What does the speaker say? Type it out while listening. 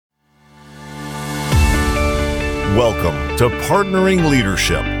Welcome to Partnering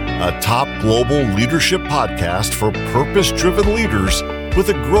Leadership, a top global leadership podcast for purpose-driven leaders with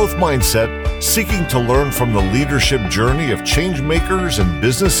a growth mindset seeking to learn from the leadership journey of change makers and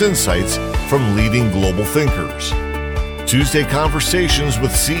business insights from leading global thinkers. Tuesday conversations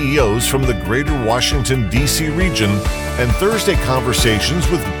with CEOs from the greater Washington, D.C. region, and Thursday conversations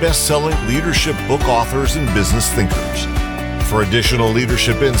with best-selling leadership book authors and business thinkers. For additional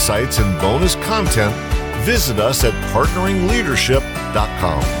leadership insights and bonus content, visit us at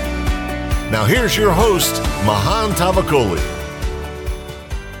partneringleadership.com. Now here's your host, Mahan Tavakoli.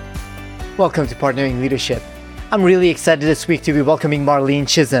 Welcome to Partnering Leadership. I'm really excited this week to be welcoming Marlene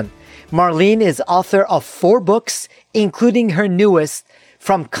Chism. Marlene is author of 4 books, including her newest,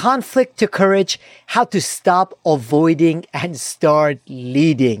 From Conflict to Courage, How to Stop Avoiding and Start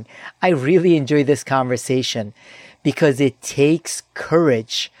Leading. I really enjoy this conversation because it takes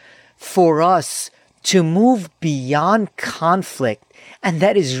courage for us to move beyond conflict. And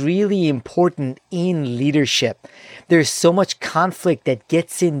that is really important in leadership. There's so much conflict that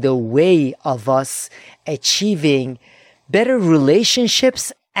gets in the way of us achieving better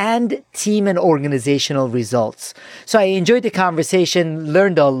relationships and team and organizational results. So I enjoyed the conversation,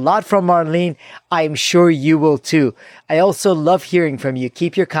 learned a lot from Marlene. I'm sure you will too. I also love hearing from you.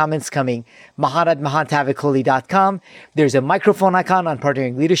 Keep your comments coming. mahan@mahantavakoli.com. There's a microphone icon on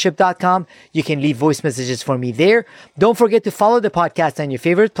partneringleadership.com. You can leave voice messages for me there. Don't forget to follow the podcast on your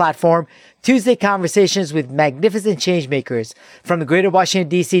favorite platform. Tuesday conversations with magnificent change makers from the greater Washington,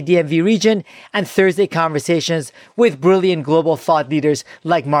 D.C. DMV region, and Thursday conversations with brilliant global thought leaders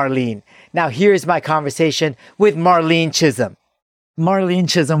like Marlene. Now here's my conversation with Marlene Chism. Marlene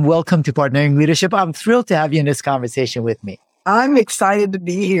Chism, welcome to Partnering Leadership. I'm thrilled to have you in this conversation with me. I'm excited to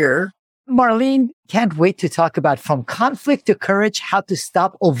be here. Marlene, can't wait to talk about From Conflict to Courage, How to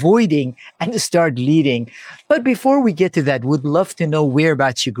Stop Avoiding and Start Leading. But before we get to that, would love to know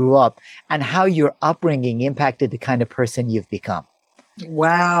whereabouts you grew up and how your upbringing impacted the kind of person you've become.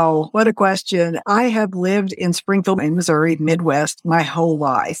 Wow, what a question. I have lived in Springfield, in Missouri, Midwest, my whole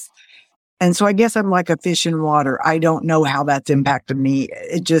life. And so I guess I'm like a fish in water. I don't know how that's impacted me.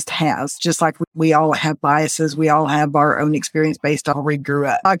 It just has. Just like we all have biases. We all have our own experience based on where we grew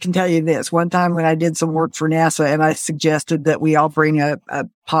up. I can tell you this. One time when I did some work for NASA and I suggested that we all bring a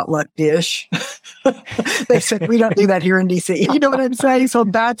potluck dish, they said, we don't do that here in DC. You know what I'm saying? So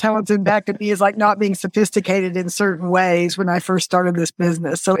that's how it's impacted me, is like not being sophisticated in certain ways when I first started this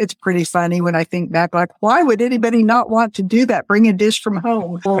business. So it's pretty funny when I think back, like, why would anybody not want to do that? Bring a dish from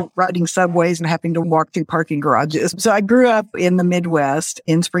home, or riding subways and having to walk through parking garages. So I grew up in the Midwest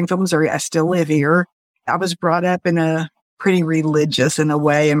in Springfield, Missouri. I still live here. I was brought up in a pretty religious, in a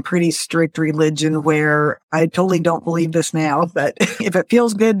way, and pretty strict religion where I totally don't believe this now, but if it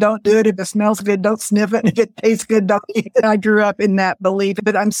feels good, don't do it. If it smells good, don't sniff it. If it tastes good, don't eat it. I grew up in that belief,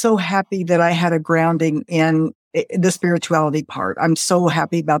 but I'm so happy that I had a grounding in the spirituality part. I'm so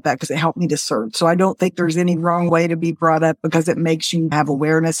happy about that because it helped me to search. So I don't think there's any wrong way to be brought up, because it makes you have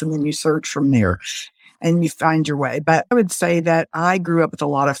awareness and then you search from there and you find your way. But I would say that I grew up with a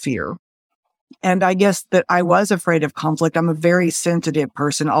lot of fear. And I guess that I was afraid of conflict. I'm a very sensitive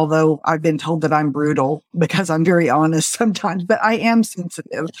person, although I've been told that I'm brutal because I'm very honest sometimes, but I am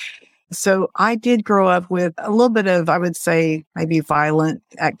sensitive. So I did grow up with a little bit of, I would say, maybe violent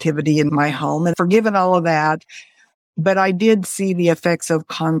activity in my home, and forgiven all of that. But I did see the effects of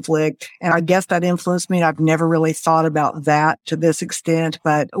conflict, and I guess that influenced me. I've never really thought about that to this extent.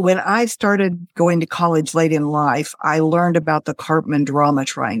 But when I started going to college late in life, I learned about the Karpman drama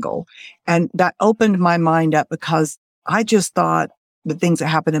triangle. And that opened my mind up, because I just thought the things that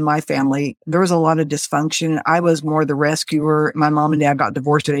happened in my family, there was a lot of dysfunction. I was more the rescuer. My mom and dad got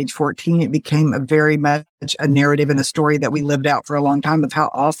divorced at age 14. It became a very much a narrative and a story that we lived out for a long time of how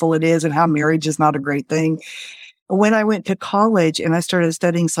awful it is and how marriage is not a great thing. When I went to college and I started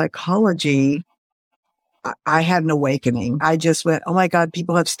studying psychology, I had an awakening. I just went, oh my God,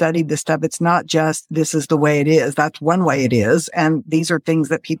 people have studied this stuff. It's not just, this is the way it is. That's one way it is. And these are things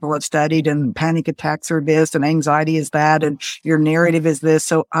that people have studied, and panic attacks are this, and anxiety is that, and your narrative is this.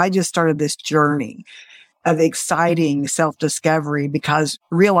 So I just started this journey of exciting self-discovery, because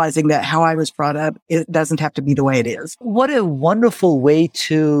realizing that how I was brought up, it doesn't have to be the way it is. What a wonderful way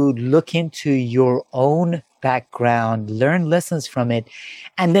to look into your own background, learn lessons from it,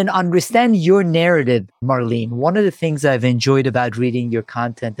 and then understand your narrative, Marlene. One of the things I've enjoyed about reading your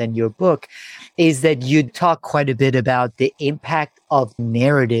content and your book is that you talk quite a bit about the impact of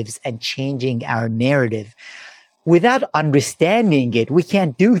narratives and changing our narrative. Without understanding it, we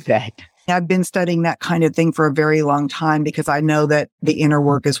can't do that. I've been studying that kind of thing for a very long time because I know that the inner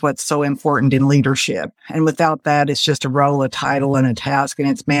work is what's so important in leadership. And without that, it's just a role, a title, and a task, and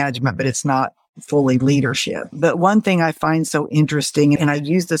it's management, but it's not fully leadership. But one thing I find so interesting, and I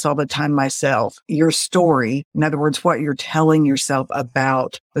use this all the time myself, your story, in other words, what you're telling yourself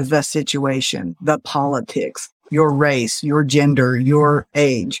about the situation, the politics, your race, your gender, your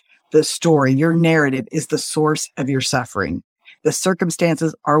age, the story, your narrative is the source of your suffering. The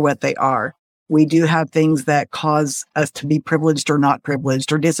circumstances are what they are. We do have things that cause us to be privileged or not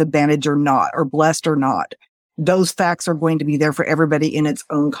privileged, or disadvantaged or not, or blessed or not. Those facts are going to be there for everybody in its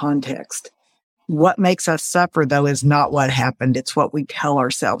own context. What makes us suffer, though, is not what happened. It's what we tell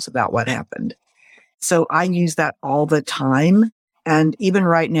ourselves about what happened. So I use that all the time. And even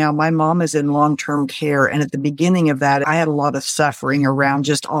right now, my mom is in long-term care. And at the beginning of that, I had a lot of suffering around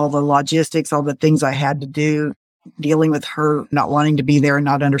just all the logistics, all the things I had to do, dealing with her not wanting to be there and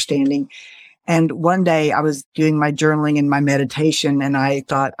not understanding. And one day I was doing my journaling and my meditation, and I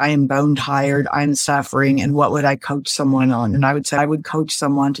thought, I am bone tired, I'm suffering, and what would I coach someone on? And I would say, I would coach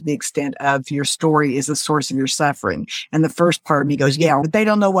someone to the extent of your story is the source of your suffering. And the first part of me goes, yeah, but they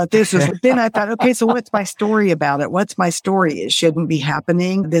don't know what this is. But then I thought, okay, so what's my story about it? What's my story? It shouldn't be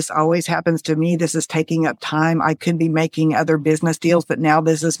happening. This always happens to me. This is taking up time. I could be making other business deals, but now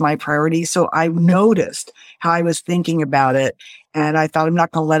this is my priority. So I noticed how I was thinking about it. And I thought, I'm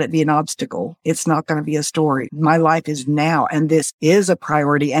not going to let it be an obstacle. It's not going to be a story. My life is now, and this is a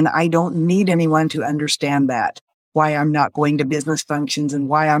priority. And I don't need anyone to understand that, why I'm not going to business functions and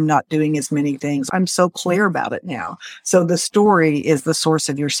why I'm not doing as many things. I'm so clear about it now. So the story is the source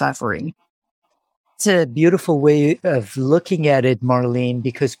of your suffering. It's a beautiful way of looking at it, Marlene,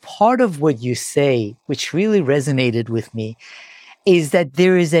 because part of what you say, which really resonated with me, is that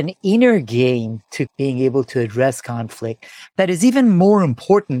there is an inner game to being able to address conflict that is even more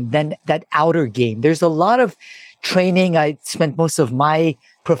important than that outer game. There's a lot of training. I spent most of my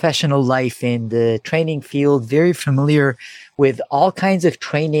professional life in the training field, very familiar with all kinds of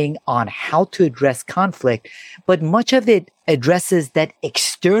training on how to address conflict, but much of it addresses that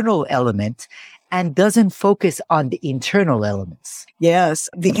external element and doesn't focus on the internal elements. Yes.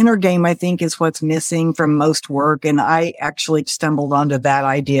 The inner game, I think, is what's missing from most work. And I actually stumbled onto that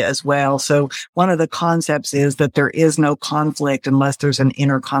idea as well. So one of the concepts is that there is no conflict unless there's an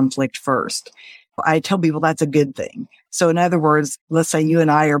inner conflict first. I tell people that's a good thing. So in other words, let's say you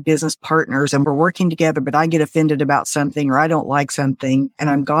and I are business partners and we're working together, but I get offended about something or I don't like something and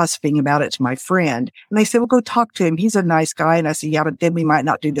I'm gossiping about it to my friend. And they say, well, go talk to him. He's a nice guy. And I say, yeah, but then we might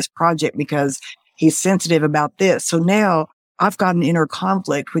not do this project because he's sensitive about this. So now I've got an inner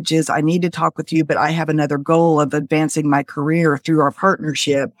conflict, which is I need to talk with you, but I have another goal of advancing my career through our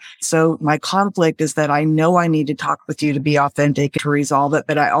partnership. So my conflict is that I know I need to talk with you to be authentic to resolve it,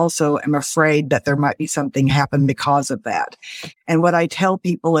 but I also am afraid that there might be something happen because of that. And what I tell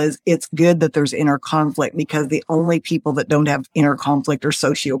people is it's good that there's inner conflict because the only people that don't have inner conflict are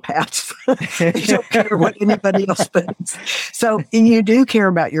sociopaths. They don't care what anybody else thinks. So you do care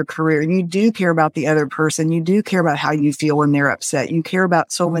about your career. You do care about the other person. You do care about how you feel when they're upset. You care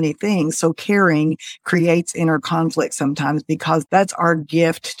about so many things. So caring creates inner conflict sometimes because that's our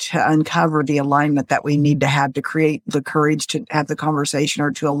gift to uncover the alignment that we need to have to create the courage to have the conversation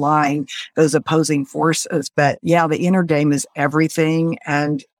or to align those opposing forces. But yeah, the inner game is everything.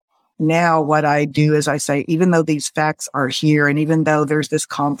 And now what I do is I say, even though these facts are here and even though there's this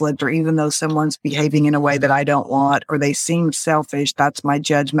conflict or even though someone's behaving in a way that I don't want or they seem selfish, that's my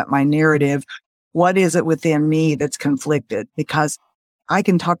judgment, my narrative. What is it within me that's conflicted? Because I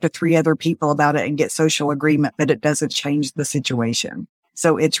can talk to 3 other people about it and get social agreement, but it doesn't change the situation.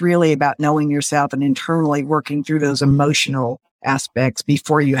 So it's really about knowing yourself and internally working through those emotional aspects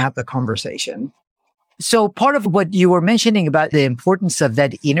before you have the conversation. So part of what you were mentioning about the importance of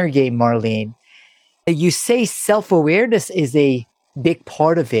that inner game, Marlene, you say self-awareness is a big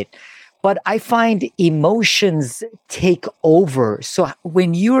part of it, but I find emotions take over. So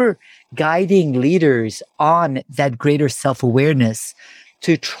when you're guiding leaders on that greater self-awareness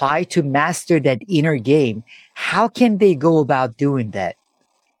to try to master that inner game, how can they go about doing that?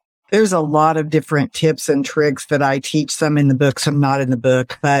 There's a lot of different tips and tricks that I teach, some in the book, some not in the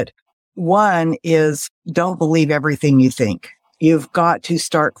book. But one is don't believe everything you think. You've got to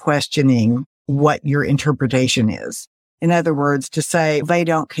start questioning what your interpretation is. In other words, to say they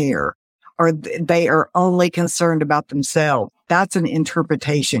don't care or they are only concerned about themselves. That's an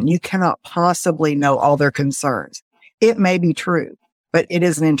interpretation. You cannot possibly know all their concerns. It may be true, but it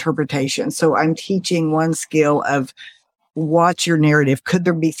is an interpretation. So I'm teaching one skill of watch your narrative. Could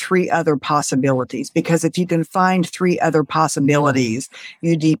there be three other possibilities? Because if you can find three other possibilities,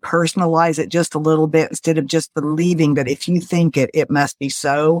 you depersonalize it just a little bit instead of just believing that if you think it, it must be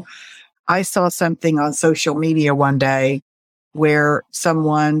so. I saw something on social media one day where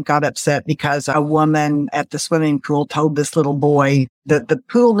someone got upset because a woman at the swimming pool told this little boy that the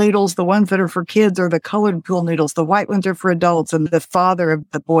pool noodles, the ones that are for kids, are the colored pool noodles. The white ones are for adults. And the father of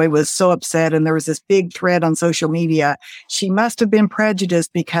the boy was so upset. And there was this big thread on social media. She must have been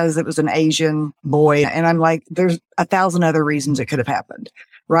prejudiced because it was an Asian boy. And I'm like, there's 1,000 other reasons it could have happened.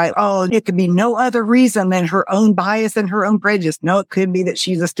 Right? Oh, it could be no other reason than her own bias and her own prejudice. No, it could be that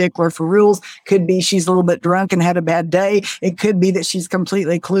she's a stickler for rules. Could be she's a little bit drunk and had a bad day. It could be that she's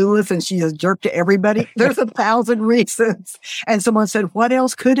completely clueless and she's a jerk to everybody. There's 1,000 reasons. And someone said, what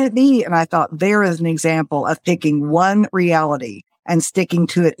else could it be? And I thought, there is an example of picking one reality and sticking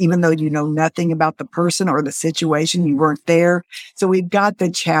to it, even though you know nothing about the person or the situation. You weren't there. So we've got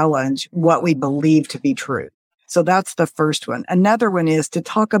to challenge what we believe to be true. So that's the first one. Another one is to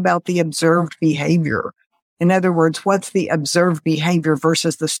talk about the observed behavior. In other words, what's the observed behavior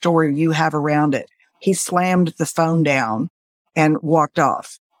versus the story you have around it? He slammed the phone down and walked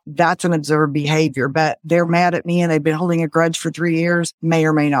off. That's an observed behavior, but they're mad at me and they've been holding a grudge for 3 years. May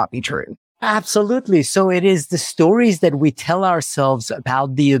or may not be true. Absolutely. So it is the stories that we tell ourselves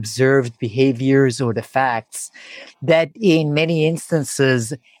about the observed behaviors or the facts that in many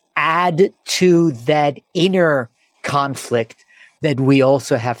instances add to that inner conflict that we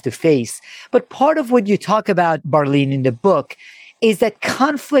also have to face. But part of what you talk about, Marlene, in the book is that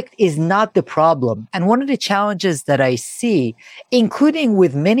conflict is not the problem. And one of the challenges that I see, including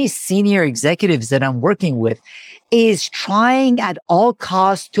with many senior executives that I'm working with, is trying at all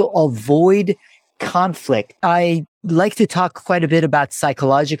costs to avoid conflict. I like to talk quite a bit about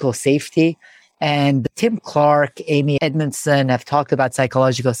psychological safety. And Tim Clark, Amy Edmondson have talked about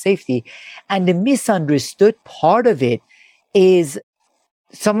psychological safety. And the misunderstood part of it is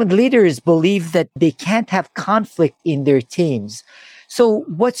some leaders believe that they can't have conflict in their teams. So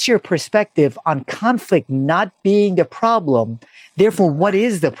what's your perspective on conflict not being the problem? Therefore, what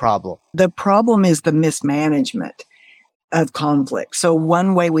is the problem? The problem is the mismanagement of conflict. So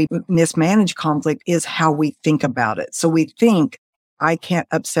one way we mismanage conflict is how we think about it. So we think, I can't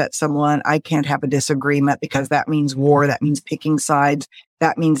upset someone. I can't have a disagreement because that means war. That means picking sides.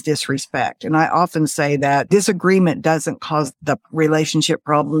 That means disrespect. And I often say that disagreement doesn't cause the relationship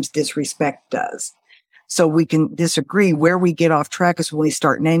problems. Disrespect does. So we can disagree. Where we get off track is when we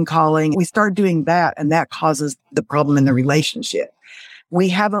start name calling. We start doing that, and that causes the problem in the relationship. We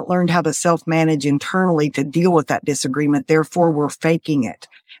haven't learned how to self-manage internally to deal with that disagreement. Therefore, we're faking it.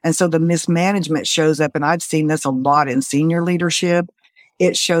 And so the mismanagement shows up, and I've seen this a lot in senior leadership.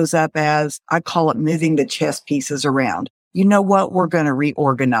 It shows up as, I call it moving the chess pieces around. You know what? We're going to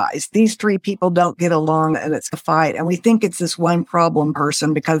reorganize. These three people don't get along and it's a fight. And we think it's this one problem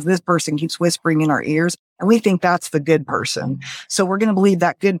person because this person keeps whispering in our ears. And we think that's the good person. So we're going to believe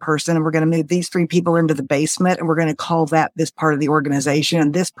that good person and we're going to move these three people into the basement and we're going to call that this part of the organization.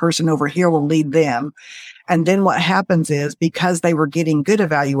 And this person over here will lead them. And then what happens is because they were getting good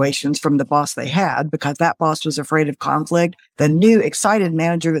evaluations from the boss they had, because that boss was afraid of conflict, the new excited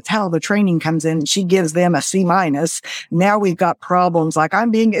manager that's how the training comes in, she gives them a C minus. Now we've got problems like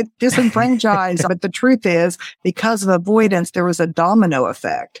I'm being disenfranchised. But the truth is because of avoidance, there was a domino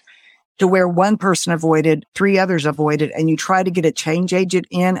effect to where one person avoided, three others avoided, and you try to get a change agent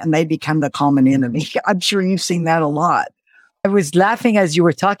in and they become the common enemy. I'm sure you've seen that a lot. I was laughing as you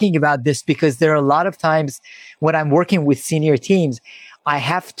were talking about this because there are a lot of times when I'm working with senior teams, I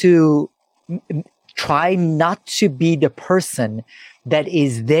have to try not to be the person that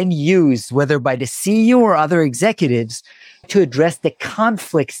is then used, whether by the CEO or other executives, to address the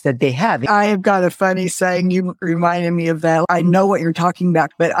conflicts that they have. I have got a funny saying. You reminded me of that. I know what you're talking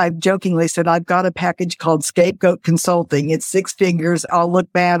about, but I've jokingly said, I've got a package called Scapegoat Consulting. It's 6 figures. I'll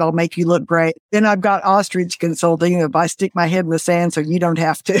look bad. I'll make you look great. Then I've got Ostrich Consulting. If I stick my head in the sand so you don't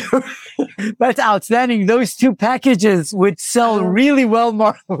have to. That's outstanding. Those two packages would sell really well,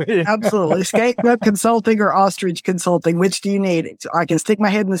 Marlene. Absolutely. Scapegoat Consulting or Ostrich Consulting. Which do you need? I can stick my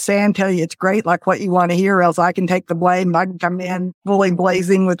head in the sand, tell you it's great, like what you want to hear, or else I can take the blame. I can come in fully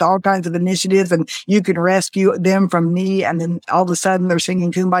blazing with all kinds of initiatives and you can rescue them from me. And then all of a sudden they're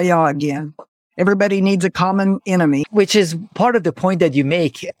singing Kumbaya again. Everybody needs a common enemy. Which is part of the point that you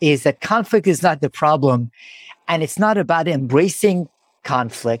make is that conflict is not the problem. And it's not about embracing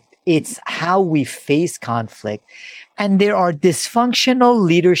conflict. It's how we face conflict. And there are dysfunctional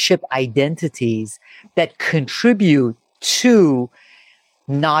leadership identities that contribute to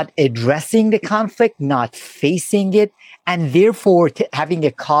not addressing the conflict, not facing it, and therefore having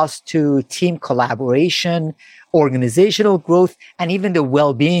a cost to team collaboration, organizational growth, and even the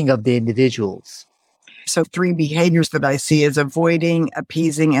well-being of the individuals. So 3 behaviors that I see is avoiding,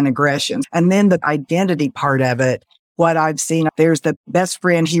 appeasing, and aggression. And then the identity part of it, what I've seen, there's the best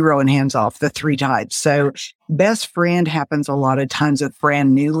friend, hero, and hands-off, the 3 types. So best friend happens a lot of times with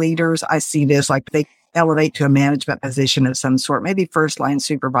brand new leaders. I see this like they elevate to a management position of some sort, maybe first line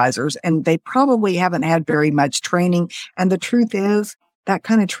supervisors, and they probably haven't had very much training. And the truth is, that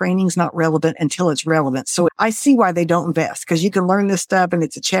kind of training is not relevant until it's relevant. So I see why they don't invest, because you can learn this stuff and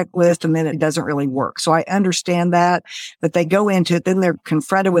it's a checklist and then it doesn't really work. So I understand that, but they go into it, then they're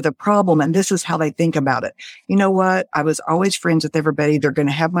confronted with a problem, and this is how they think about it. You know what? I was always friends with everybody. They're going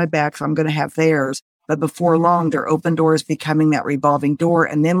to have my back, so I'm going to have theirs. But before long, their open door is becoming that revolving door.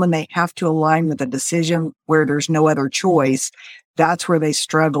 And then when they have to align with a decision where there's no other choice, that's where they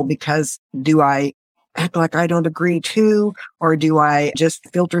struggle, because do I act like I don't agree to, or do I just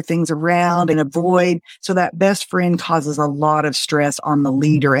filter things around and avoid? So that best friend causes a lot of stress on the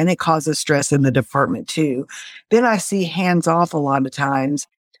leader, and it causes stress in the department too. Then I see hands off a lot of times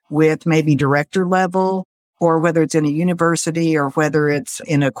with maybe director level, or whether it's in a university or whether it's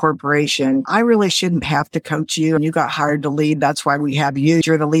in a corporation. I really shouldn't have to coach you. And you got hired to lead. That's why we have you.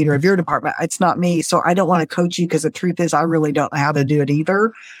 You're the leader of your department. It's not me. So I don't want to coach you, because the truth is I really don't know how to do it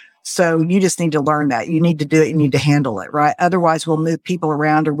either. So you just need to learn that. You need to do it. You need to handle it, right? Otherwise, we'll move people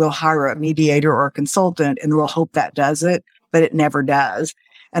around, or we'll hire a mediator or a consultant, and we'll hope that does it, but it never does.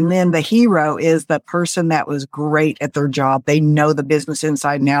 And then the hero is the person that was great at their job. They know the business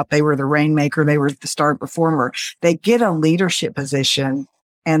inside and out. They were the rainmaker. They were the star performer. They get a leadership position,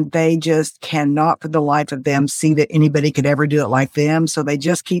 and they just cannot for the life of them see that anybody could ever do it like them. So they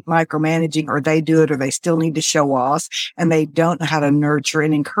just keep micromanaging, or they do it, or they still need to show off, and they don't know how to nurture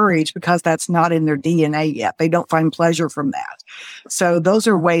and encourage, because that's not in their DNA yet. They don't find pleasure from that. So those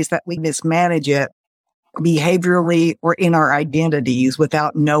are ways that we mismanage it behaviorally or in our identities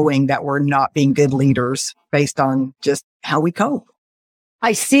without knowing that we're not being good leaders based on just how we cope.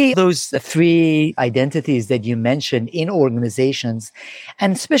 I see those 3 identities that you mentioned in organizations,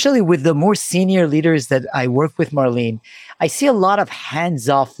 and especially with the more senior leaders that I work with, Marlene, I see a lot of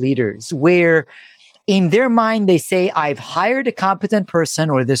hands-off leaders where in their mind, they say, I've hired a competent person,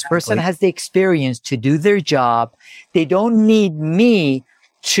 or this person has the experience to do their job. They don't need me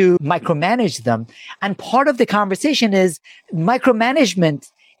to micromanage them. And part of the conversation is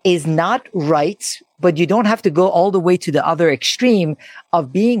micromanagement is not right, but you don't have to go all the way to the other extreme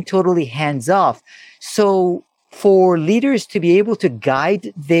of being totally hands off. So for leaders to be able to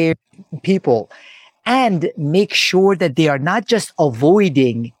guide their people and make sure that they are not just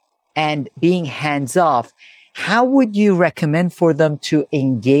avoiding and being hands off, how would you recommend for them to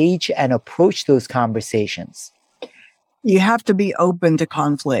engage and approach those conversations? You have to be open to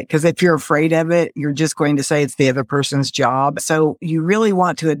conflict, because if you're afraid of it, you're just going to say it's the other person's job. So you really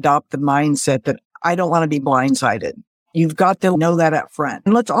want to adopt the mindset that I don't want to be blindsided. You've got to know that up front.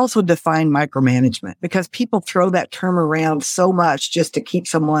 And let's also define micromanagement, because people throw that term around so much just to keep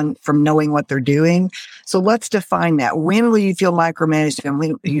someone from knowing what they're doing. So let's define that. When will you feel micromanaged, and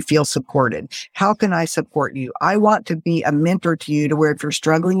when will you feel supported? How can I support you? I want to be a mentor to you, to where if you're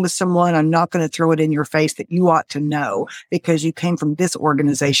struggling with someone, I'm not going to throw it in your face that you ought to know, because you came from this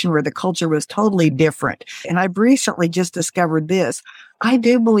organization where the culture was totally different. And I've recently just discovered this. I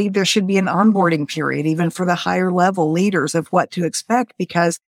do believe there should be an onboarding period, even for the higher level leaders, of what to expect,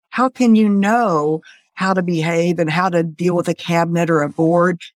 because how can you know how to behave and how to deal with a cabinet or a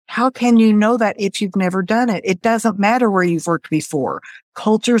board? How can you know that if you've never done it? It doesn't matter where you've worked before.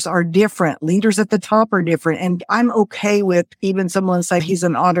 Cultures are different. Leaders at the top are different. And I'm okay with even someone say he's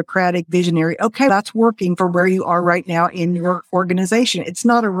an autocratic visionary. Okay, that's working for where you are right now in your organization. It's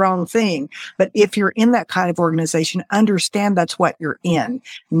not a wrong thing. But if you're in that kind of organization, understand that's what you're in.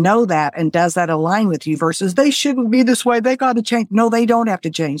 Know that, and does that align with you, versus they shouldn't be this way. They got to change. No, they don't have to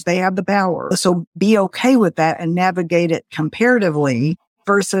change. They have the power. So be okay with that and navigate it comparatively,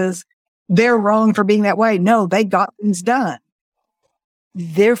 versus they're wrong for being that way. No, they got things done.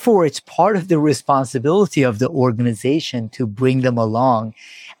 Therefore, it's part of the responsibility of the organization to bring them along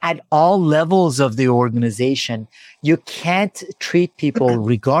at all levels of the organization. You can't treat people,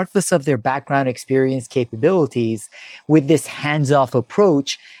 regardless of their background, experience, capabilities, with this hands-off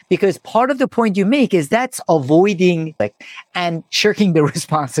approach, because part of the point you make is that's avoiding and shirking the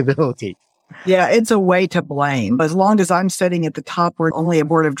responsibility. Yeah, it's a way to blame. As long as I'm sitting at the top where only a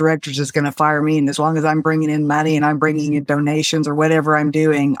board of directors is going to fire me, and as long as I'm bringing in money and I'm bringing in donations or whatever I'm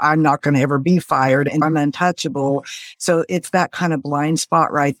doing, I'm not going to ever be fired and I'm untouchable. So it's that kind of blind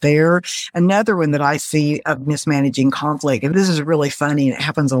spot right there. Another one that I see of mismanaging conflict, and this is really funny and it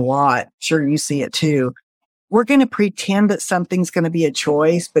happens a lot. Sure, you see it too. We're going to pretend that something's going to be a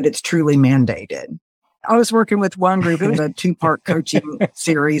choice, but it's truly mandated. I was working with one group. It was a 2-part coaching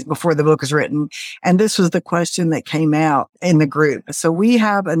series before the book was written. And this was the question that came out in the group. So we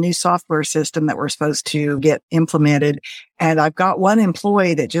have a new software system that we're supposed to get implemented. And I've got one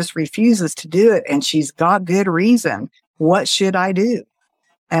employee that just refuses to do it. And she's got good reason. What should I do?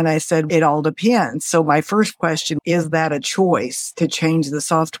 And I said, it all depends. So my first question, is that a choice to change the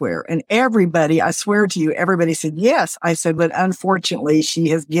software? And everybody, I swear to you, everybody said yes. I said, but unfortunately, she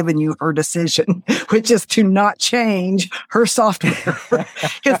has given you her decision, which is to not change her software.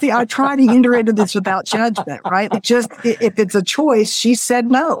 Because see, I try to enter into this without judgment, right? If it's a choice, she said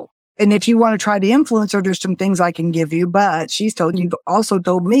no. And if you want to try to influence her, there's some things I can give you, but she's also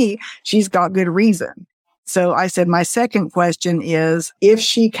told me she's got good reason. So I said, my second question is, if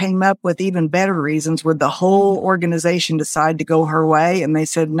she came up with even better reasons, would the whole organization decide to go her way? And they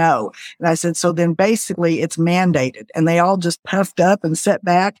said no. And I said, so then basically it's mandated. And they all just puffed up and sat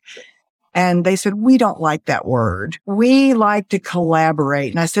back. And they said, we don't like that word. We like to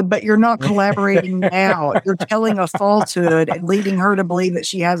collaborate. And I said, but you're not collaborating now. You're telling a falsehood and leading her to believe that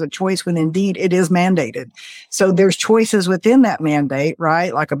she has a choice when indeed it is mandated. So there's choices within that mandate,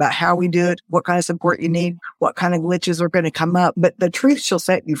 right? Like about how we do it, what kind of support you need, what kind of glitches are going to come up. But the truth shall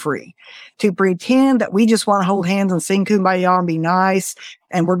set you free. To pretend that we just want to hold hands and sing Kumbaya and be nice,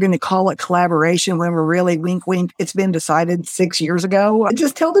 and we're going to call it collaboration when we're really wink, wink. It's been decided 6 years ago.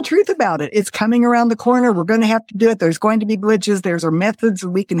 Just tell the truth about it. It's coming around the corner. We're going to have to do it. There's going to be glitches. There's our methods.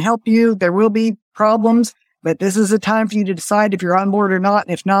 We can help you. There will be problems, but this is a time for you to decide if you're on board or not.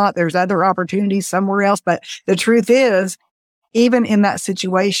 And if not, there's other opportunities somewhere else. But the truth is, even in that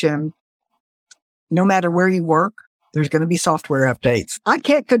situation, no matter where you work, there's going to be software updates. I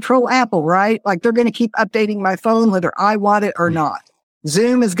can't control Apple, right? Like they're going to keep updating my phone, whether I want it or not.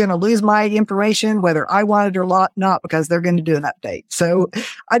 Zoom is going to lose my information, whether I want it or not, because they're going to do an update. So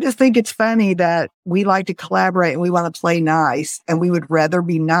I just think it's funny that we like to collaborate and we want to play nice, and we would rather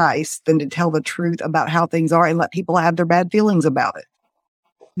be nice than to tell the truth about how things are and let people have their bad feelings about it.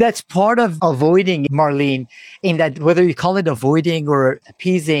 That's part of avoiding, Marlene, in that whether you call it avoiding or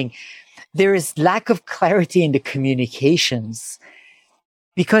appeasing, there is lack of clarity in the communications.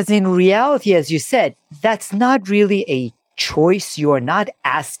 Because in reality, as you said, that's not really a choice. You are not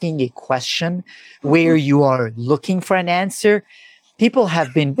asking a question where you are looking for an answer. People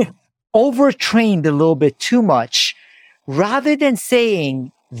have been overtrained a little bit too much. Rather than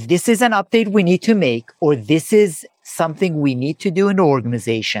saying, this is an update we need to make, or this is something we need to do in the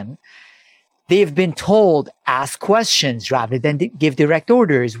organization, they've been told, ask questions rather than give direct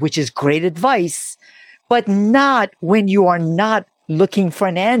orders, which is great advice, but not when you are not looking for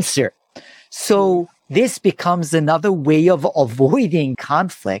an answer. So this becomes another way of avoiding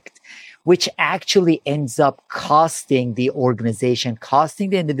conflict, which actually ends up costing the organization, costing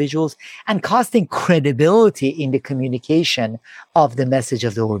the individuals, and costing credibility in the communication of the message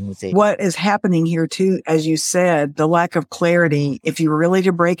of the organization. What is happening here too, as you said, the lack of clarity, if you were really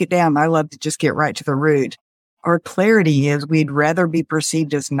to break it down, I love to just get right to the root. Our clarity is we'd rather be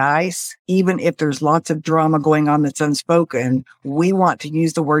perceived as nice, even if there's lots of drama going on that's unspoken. We want to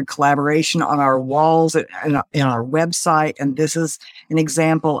use the word collaboration on our walls and in our website. And this is an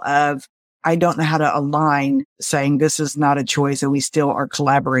example of, I don't know how to align saying this is not a choice and we still are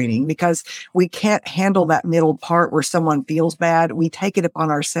collaborating, because we can't handle that middle part where someone feels bad. We take it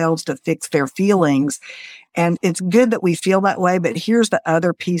upon ourselves to fix their feelings. And it's good that we feel that way, but here's the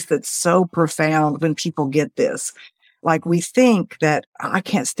other piece that's so profound when people get this. Like we think that I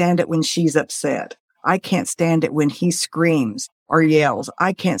can't stand it when she's upset. I can't stand it when he screams or yells.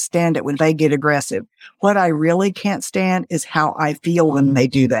 I can't stand it when they get aggressive. What I really can't stand is how I feel when they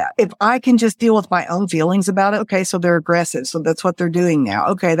do that. If I can just deal with my own feelings about it, okay, so they're aggressive. So that's what they're doing now.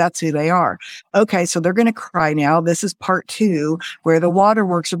 Okay, that's who they are. Okay, so they're going to cry now. This is part 2 where the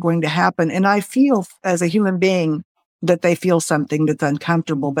waterworks are going to happen. And I feel as a human being that they feel something that's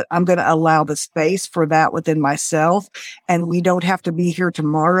uncomfortable, but I'm going to allow the space for that within myself. And we don't have to be here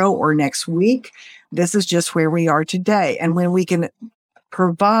tomorrow or next week. This is just where we are today. And when we can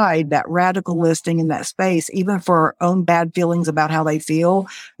provide that radical listing in that space, even for our own bad feelings about how they feel,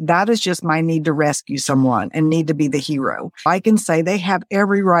 that is just my need to rescue someone and need to be the hero. I can say they have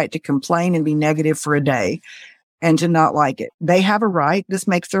every right to complain and be negative for a day. and to not like it. They have a right. This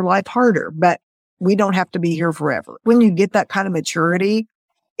makes their life harder, but we don't have to be here forever. When you get that kind of maturity,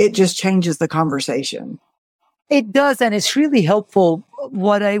 it just changes the conversation. It does, and it's really helpful.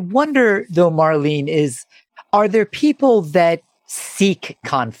 What I wonder, though, Marlene, is are there people that seek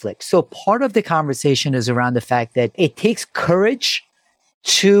conflict? So part of the conversation is around the fact that it takes courage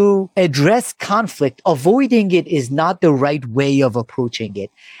to address conflict. Avoiding it is not the right way of approaching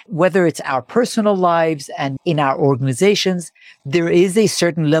it. Whether it's our personal lives and in our organizations, there is a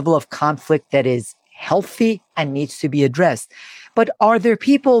certain level of conflict that is healthy and needs to be addressed. But are there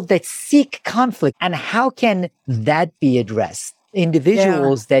people that seek conflict, and how can that be addressed?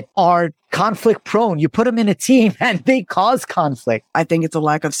 Individuals that are conflict prone, you put them in a team and they cause conflict. I think it's a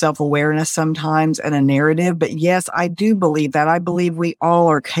lack of self-awareness sometimes and a narrative. But yes, I do believe that. I believe we all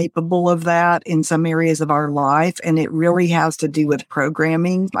are capable of that in some areas of our life. And it really has to do with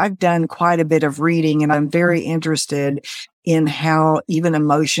programming. I've done quite a bit of reading, and I'm very interested in how even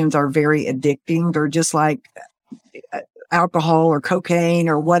emotions are very addicting. They're just like alcohol or cocaine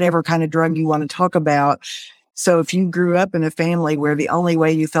or whatever kind of drug you want to talk about. So if you grew up in a family where the only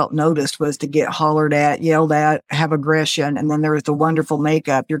way you felt noticed was to get hollered at, yelled at, have aggression, and then there was the wonderful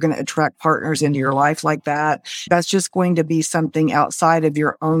makeup, you're going to attract partners into your life like that. That's just going to be something outside of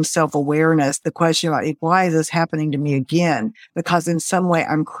your own self-awareness. The question, like, why is this happening to me again? Because in some way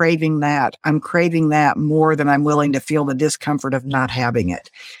I'm craving that. I'm craving that more than I'm willing to feel the discomfort of not having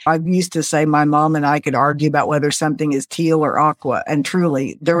it. I used to say my mom and I could argue about whether something is teal or aqua. And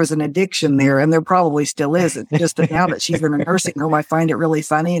truly, there was an addiction there, and there probably still is. Just now that she's in a nursing home, I find it really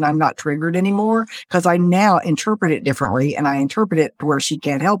funny, and I'm not triggered anymore because I now interpret it differently, and I interpret it to where she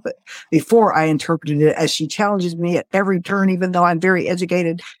can't help it. Before, I interpreted it as she challenges me at every turn, even though I'm very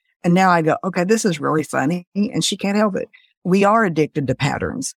educated. And now I go, okay, this is really funny, and she can't help it. We are addicted to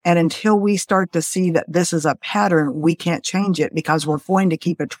patterns. And until we start to see that this is a pattern, we can't change it because we're going to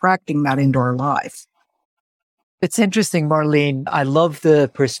keep attracting that into our life. It's interesting, Marlene. I love the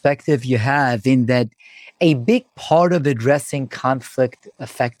perspective you have in that a big part of addressing conflict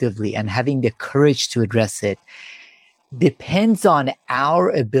effectively and having the courage to address it depends on our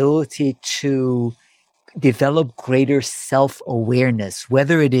ability to develop greater self-awareness,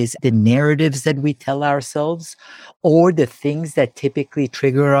 whether it is the narratives that we tell ourselves or the things that typically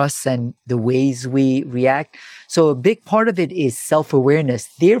trigger us and the ways we react. So a big part of it is self-awareness.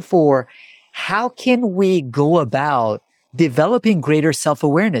 Therefore, how can we go about developing greater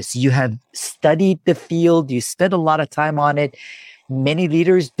self-awareness? You have studied the field. You spent a lot of time on it. Many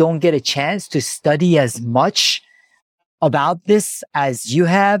leaders don't get a chance to study as much about this as you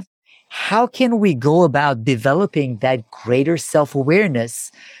have. How can we go about developing that greater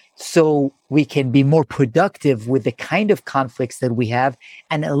self-awareness so we can be more productive with the kind of conflicts that we have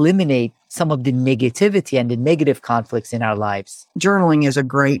and eliminate some of the negativity and the negative conflicts in our lives? Journaling is a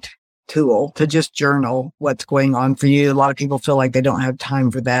great tool to just journal what's going on for you. A lot of people feel like they don't have time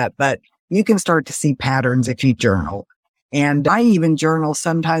for that, but you can start to see patterns if you journal. And I even journal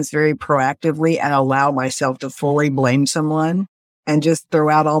sometimes very proactively and allow myself to fully blame someone and just throw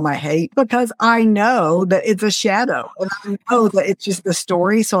out all my hate because I know that it's a shadow. And I know that it's just the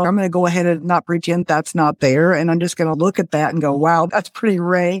story. So I'm going to go ahead and not pretend that's not there. And I'm just going to look at that and go, wow, that's pretty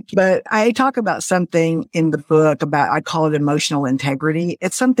rank. But I talk about something in the book about, I call it emotional integrity.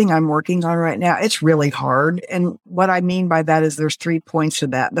 It's something I'm working on right now. It's really hard. And what I mean by that is there's 3 points to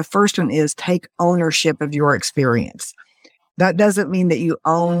that. The first one is take ownership of your experience. That doesn't mean that you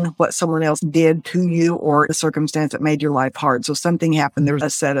own what someone else did to you or the circumstance that made your life hard. So something happened. There's a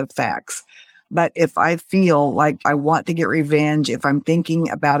set of facts. But if I feel like I want to get revenge, if I'm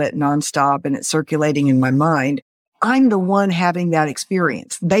thinking about it nonstop and it's circulating in my mind, I'm the one having that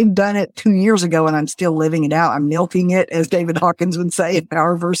experience. They've done it 2 years ago and I'm still living it out. I'm milking it, as David Hawkins would say, in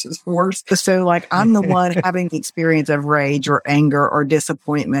Power versus Force. So like I'm the one having the experience of rage or anger or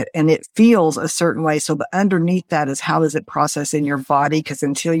disappointment, and it feels a certain way. So underneath that is how does it process in your body? Because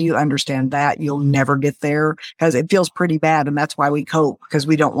until you understand that, you'll never get there because it feels pretty bad. And that's why we cope, because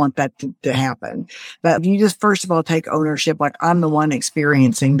we don't want that to happen. But if you just first of all take ownership, like I'm the one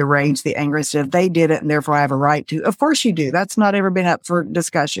experiencing the rage, the anger, instead of they did it and therefore I have a right to. Of course you do. That's not ever been up for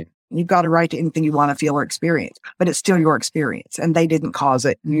discussion. You've got a right to anything you want to feel or experience, but it's still your experience and they didn't cause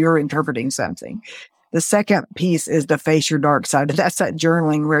it. You're interpreting something. The second piece is to face your dark side. That's that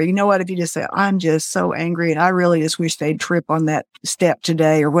journaling where, you know what, if you just say, I'm just so angry and I really just wish they'd trip on that step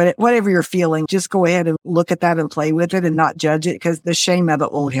today or whatever you're feeling, just go ahead and look at that and play with it and not judge it, because the shame of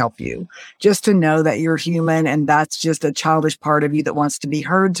it won't help you. Just to know that you're human and that's just a childish part of you that wants to be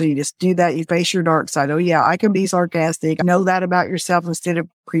heard. So you just do that. You face your dark side. Oh yeah, I can be sarcastic. Know that about yourself instead of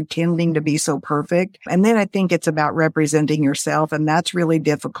pretending to be so perfect. And then I think it's about representing yourself. And that's really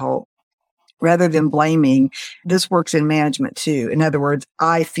difficult. Rather than blaming, this works in management too. In other words,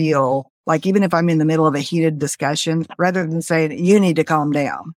 I feel like even if I'm in the middle of a heated discussion, rather than saying, you need to calm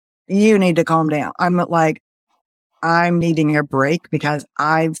down, I'm like, I'm needing a break because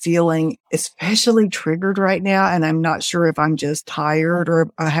I'm feeling especially triggered right now. And I'm not sure if I'm just tired or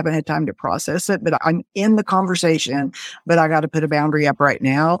I haven't had time to process it, but I'm in the conversation, but I got to put a boundary up right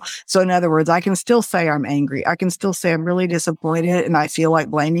now. So in other words, I can still say I'm angry. I can still say I'm really disappointed and I feel like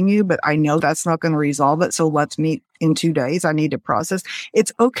blaming you, but I know that's not going to resolve it. So let's meet in 2 days. I need to process.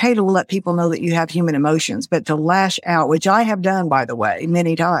 It's okay to let people know that you have human emotions, but to lash out, which I have done, by the way,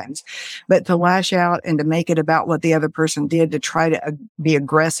 many times, but to lash out and to make it about what the other person did, to try to be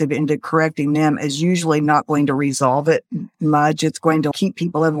aggressive into correcting them, is usually not going to resolve it much. It's going to keep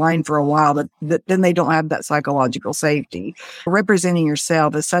people in line for a while, but then they don't have that psychological safety. Representing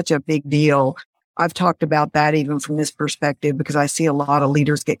yourself is such a big deal. I've talked about that even from this perspective because I see a lot of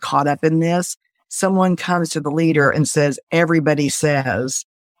leaders get caught up in this. Someone comes to the leader and says, everybody says,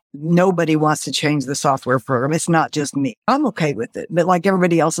 nobody wants to change the software program. It's not just me. I'm okay with it. But like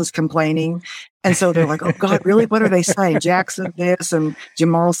everybody else is complaining. And so they're like, oh God, really? What are they saying? Jack said this and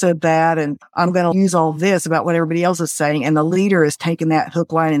Jamal said that. And I'm going to use all this about what everybody else is saying. And the leader is taking that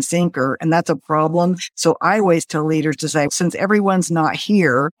hook, line, and sinker. And that's a problem. So I always tell leaders to say, since everyone's not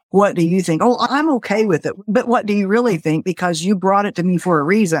here, what do you think? Oh, I'm okay with it. But what do you really think? Because you brought it to me for a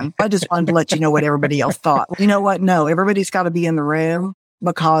reason. I just wanted to let you know what everybody else thought. You know what? No, everybody's got to be in the room,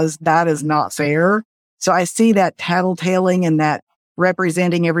 because that is not fair. So I see that tattletaling and that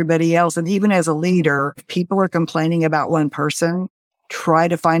representing everybody else. And even as a leader, if people are complaining about one person, try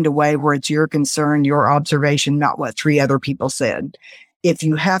to find a way where it's your concern, your observation, not what 3 other people said. If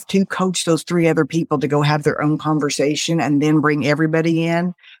you have to, coach those 3 other people to go have their own conversation and then bring everybody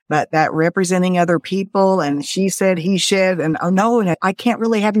in. But that representing other people and she said, he said, and oh no, and I can't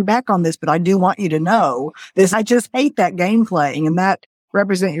really have you back on this, but I do want you to know this. I just hate that game playing. And that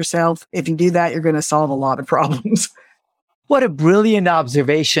represent yourself. If you do that, you're going to solve a lot of problems. What a brilliant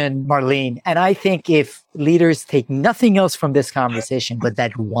observation, Marlene. And I think if leaders take nothing else from this conversation, but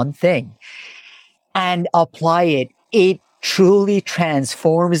that one thing and apply it, it truly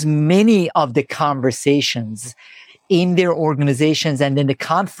transforms many of the conversations in their organizations and then the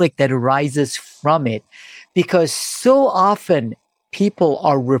conflict that arises from it. Because so often people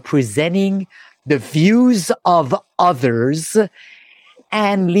are representing the views of others,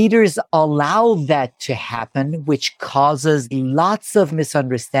 and leaders allow that to happen, which causes lots of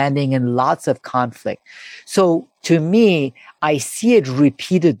misunderstanding and lots of conflict. So to me, I see it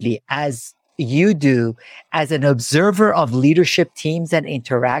repeatedly, as you do, as an observer of leadership teams and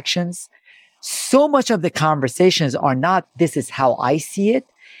interactions. So much of the conversations are not, this is how I see it.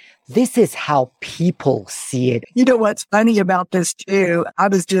 This is how people see it. You know what's funny about this too? I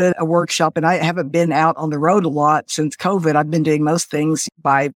was doing a workshop and I haven't been out on the road a lot since COVID. I've been doing most things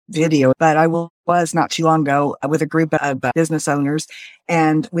by video, but I was not too long ago with a group of business owners.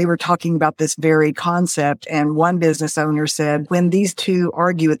 And we were talking about this very concept. And one business owner said, when these two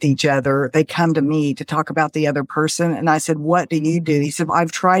argue with each other, they come to me to talk about the other person. And I said, what do you do? He said,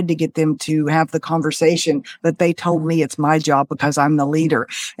 I've tried to get them to have the conversation, but they told me it's my job because I'm the leader.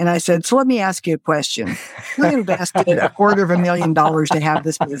 And I said, so let me ask you a question. Who invested $250,000 to have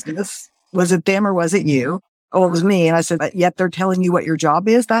this business? Was it them or was it you? Oh, it was me. And I said, but yet they're telling you what your job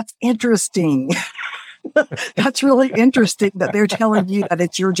is? That's interesting. That's really interesting that they're telling you that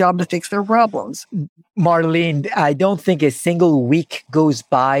it's your job to fix their problems. Marlene, I don't think a single week goes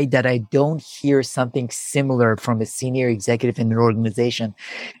by that I don't hear something similar from a senior executive in an organization.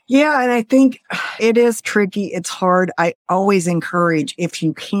 Yeah, and I think it is tricky. It's hard. I always encourage, if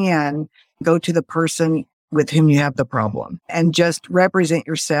you can, go to the person with whom you have the problem and just represent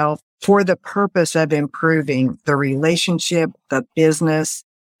yourself for the purpose of improving the relationship, the business,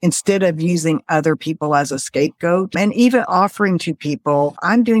 instead of using other people as a scapegoat, and even offering to people,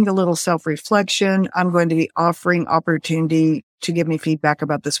 I'm doing a little self-reflection. I'm going to be offering opportunity to give me feedback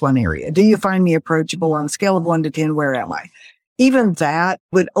about this one area. Do you find me approachable on a scale of 1 to 10? Where am I? Even that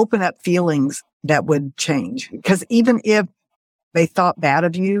would open up feelings that would change. Because even if they thought bad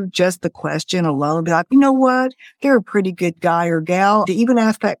of you, just the question alone, be like, you know what? They're a pretty good guy or gal. To even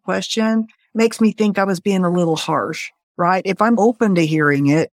ask that question makes me think I was being a little harsh, right? If I'm open to hearing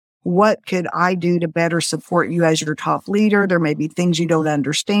it, what could I do to better support you as your top leader? There may be things you don't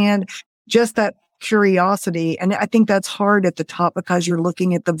understand. Just that curiosity. And I think that's hard at the top because you're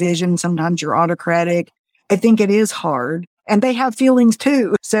looking at the vision. Sometimes you're autocratic. I think it is hard. And they have feelings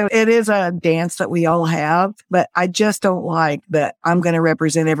too. So it is a dance that we all have, but I just don't like that I'm going to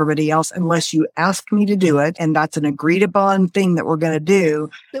represent everybody else unless you ask me to do it. And that's an agreed upon thing that we're going to do.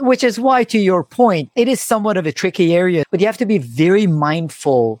 Which is why, to your point, it is somewhat of a tricky area, but you have to be very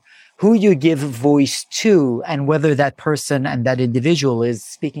mindful who you give voice to and whether that person and that individual is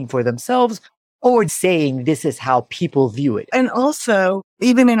speaking for themselves or saying this is how people view it. And also,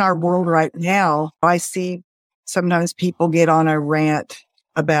 even in our world right now, I see sometimes people get on a rant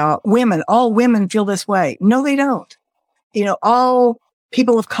about women. All women feel this way. No, they don't. All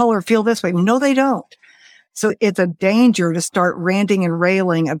people of color feel this way. No, they don't. So it's a danger to start ranting and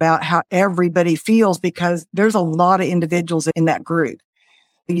railing about how everybody feels because there's a lot of individuals in that group.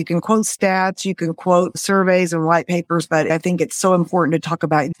 You can quote stats, you can quote surveys and white papers, but I think it's so important to talk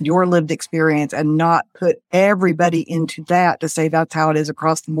about your lived experience and not put everybody into that to say that's how it is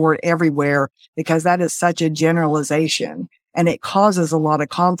across the board everywhere, because that is such a generalization and it causes a lot of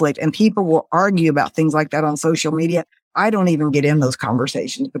conflict. And people will argue about things like that on social media. I don't even get in those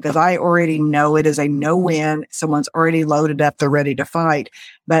conversations because I already know it is a no-win. Someone's already loaded up. They're ready to fight.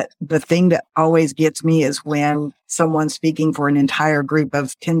 But the thing that always gets me is when someone's speaking for an entire group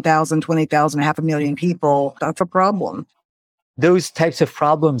of 10,000, 20,000, 500,000 people. That's a problem. Those types of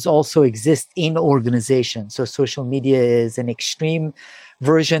problems also exist in organizations. So social media is an extreme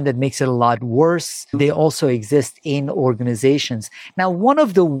version that makes it a lot worse. They also exist in organizations. Now, one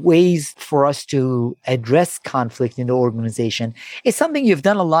of the ways for us to address conflict in the organization is something you've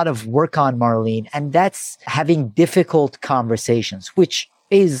done a lot of work on, Marlene, and that's having difficult conversations, which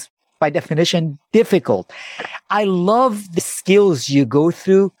is by definition difficult. I love the skills you go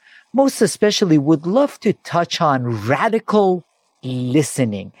through. Most especially would love to touch on radical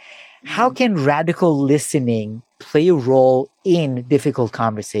listening. How can radical listening play a role in difficult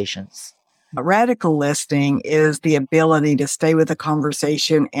conversations? Radical listening is the ability to stay with a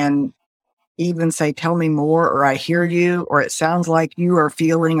conversation and even say, tell me more, or I hear you, or it sounds like you are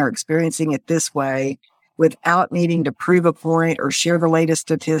feeling or experiencing it this way without needing to prove a point or share the latest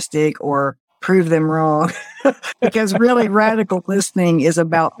statistic or prove them wrong. Because really radical listening is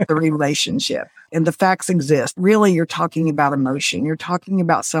about the relationship and the facts exist. Really, you're talking about emotion. You're talking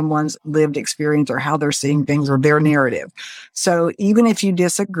about someone's lived experience or how they're seeing things or their narrative. So even if you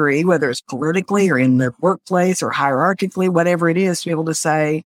disagree, whether it's politically or in the workplace or hierarchically, whatever it is, to be able to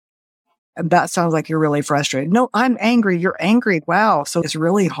say, that sounds like you're really frustrated. No, I'm angry. You're angry. Wow. So it's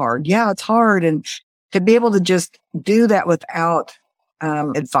really hard. Yeah, it's hard. And to be able to just do that without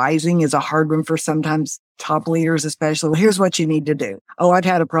advising is a hard one for sometimes top leaders, especially. Well, here's what you need to do. Oh, I've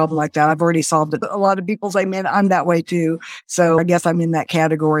had a problem like that. I've already solved it. A lot of people say, man, I'm that way too. So I guess I'm in that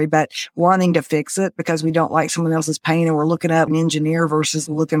category, but wanting to fix it because we don't like someone else's pain and we're looking at an engineer versus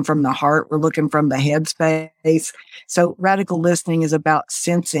looking from the heart. We're looking from the head space. So radical listening is about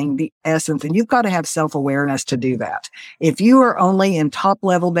sensing the essence, and you've got to have self-awareness to do that. If you are only in top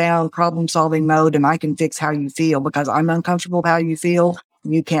level down problem solving mode and I can fix how you feel because I'm uncomfortable with how you feel,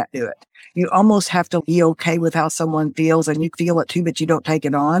 you can't do it. You almost have to be okay with how someone feels, and you feel it too, but you don't take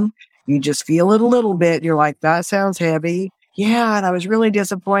it on. You just feel it a little bit. You're like, that sounds heavy. Yeah. And I was really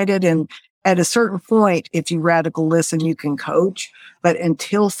disappointed. And at a certain point, if you radical listen, you can coach, but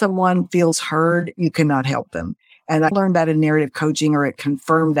until someone feels heard, you cannot help them. And I learned that in narrative coaching, or it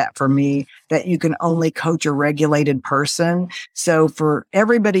confirmed that for me, that you can only coach a regulated person. So for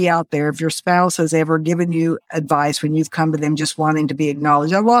everybody out there, if your spouse has ever given you advice when you've come to them just wanting to be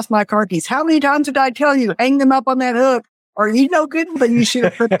acknowledged, I lost my car keys. How many times did I tell you, hang them up on that hook? Or you know good, but you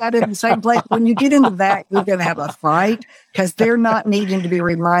should put that in the same place. When you get into that, you're going to have a fight because they're not needing to be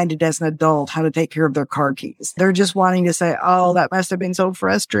reminded as an adult how to take care of their car keys. They're just wanting to say, oh, that must have been so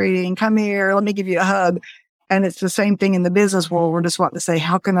frustrating. Come here. Let me give you a hug. And it's the same thing in the business world. We're just wanting to say,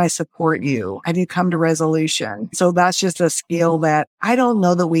 how can I support you? Have you come to resolution? So that's just a skill that I don't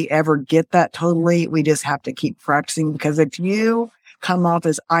know that we ever get that totally. We just have to keep practicing, because if you come off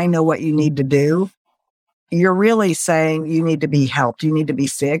as, I know what you need to do, you're really saying you need to be helped. You need to be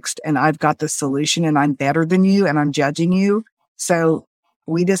fixed. And I've got the solution and I'm better than you and I'm judging you. So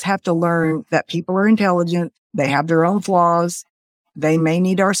we just have to learn that people are intelligent. They have their own flaws. They may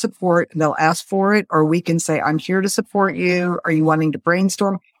need our support. They'll ask for it, or we can say, I'm here to support you. Are you wanting to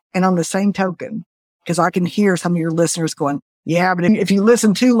brainstorm? And on the same token, because I can hear some of your listeners going, yeah, but if you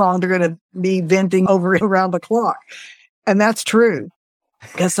listen too long, they're going to be venting over around the clock. And that's true.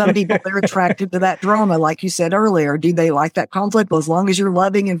 Because some people, they're attracted to that drama. Like you said earlier, do they like that conflict? Well, as long as you're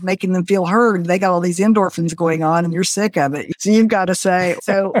loving and making them feel heard, they got all these endorphins going on and you're sick of it. So you've got to say,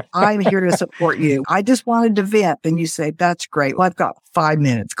 so I'm here to support you. I just wanted to vent. Then you say, that's great. Well, I've got 5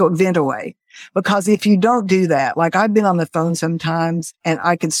 minutes. Go vent away. Because if you don't do that, like I've been on the phone sometimes and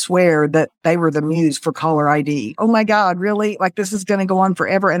I could swear that they were the muse for caller ID. Oh my God, really? Like this is going to go on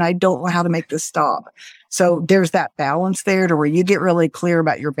forever and I don't know how to make this stop. So there's that balance there to where you get really clear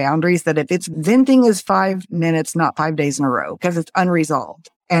about your boundaries, that if it's venting is 5 minutes, not 5 days in a row, because it's unresolved.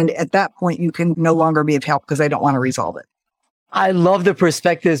 And at that point, you can no longer be of help because they don't want to resolve it. I love the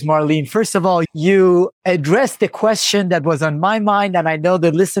perspectives, Marlene. First of all, you addressed the question that was on my mind, and I know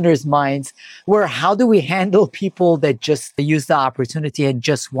the listeners' minds, where how do we handle people that just use the opportunity and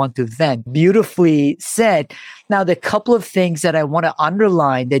just want to vent? Beautifully said. Now, the couple of things that I want to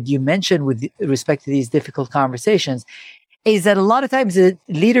underline that you mentioned with respect to these difficult conversations is that a lot of times the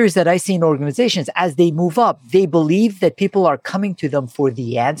leaders that I see in organizations, as they move up, they believe that people are coming to them for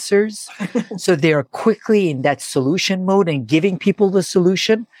the answers. So they are quickly in that solution mode and giving people the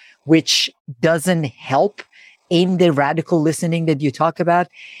solution, which doesn't help in the radical listening that you talk about.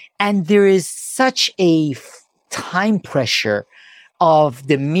 And there is such a time pressure of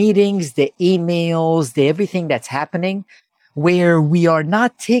the meetings, the emails, the everything that's happening, where we are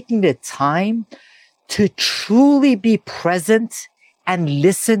not taking the time to truly be present and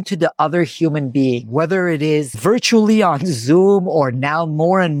listen to the other human being, whether it is virtually on Zoom or now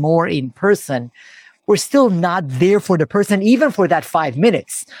more and more in person. We're still not there for the person, even for that 5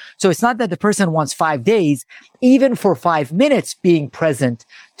 minutes. So it's not that the person wants 5 days, even for 5 minutes being present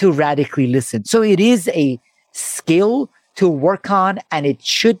to radically listen. So it is a skill to work on, and it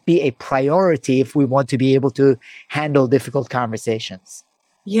should be a priority if we want to be able to handle difficult conversations.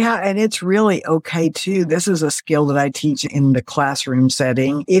 Yeah, and it's really okay too. This is a skill that I teach in the classroom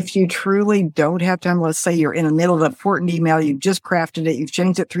setting. If you truly don't have time, let's say you're in the middle of an important email, you've just crafted it, you've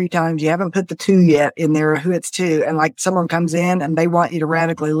changed it 3 times, you haven't put the to yet in there, who it's to, and like someone comes in and they want you to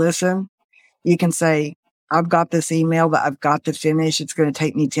radically listen, you can say, I've got this email that I've got to finish. It's going to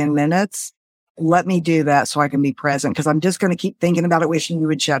take me 10 minutes. Let me do that so I can be present, because I'm just going to keep thinking about it, wishing you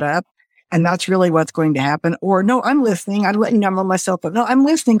would shut up. And that's really what's going to happen. Or, no, I'm listening. I'm letting you know on my cell phone. No, I'm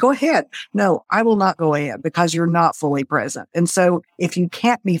listening. Go ahead. No, I will not go ahead because you're not fully present. And so if you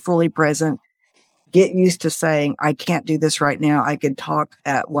can't be fully present, get used to saying, I can't do this right now. I could talk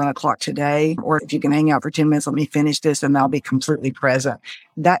at 1:00 today. Or if you can hang out for 10 minutes, let me finish this and I'll be completely present.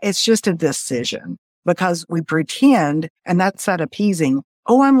 That it's just a decision, because we pretend, and that's that appeasing.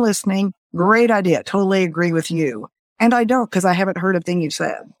 Oh, I'm listening. Great idea. Totally agree with you. And I don't, because I haven't heard a thing you've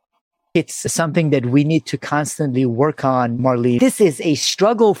said. It's something that we need to constantly work on, Marlene. This is a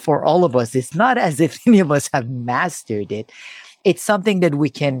struggle for all of us. It's not as if any of us have mastered it. It's something that we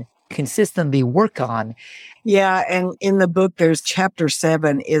can consistently work on. Yeah. And in the book, there's chapter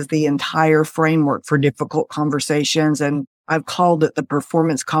 7 is the entire framework for difficult conversations. And I've called it the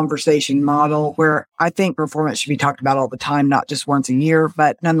performance conversation model, where I think performance should be talked about all the time, not just once a year,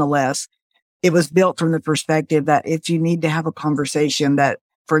 but nonetheless, it was built from the perspective that if you need to have a conversation that,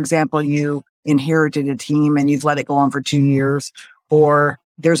 for example, you inherited a team and you've let it go on for 2 years, or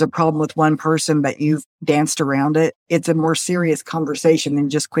there's a problem with one person, but you've danced around it. It's a more serious conversation than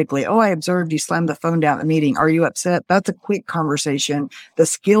just quickly, oh, I observed you slammed the phone down at a meeting. Are you upset? That's a quick conversation. The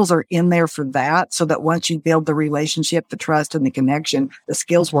skills are in there for that, so that once you build the relationship, the trust and the connection, the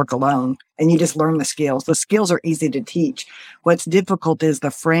skills work alone and you just learn the skills. The skills are easy to teach. What's difficult is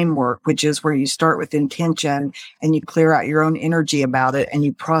the framework, which is where you start with intention and you clear out your own energy about it and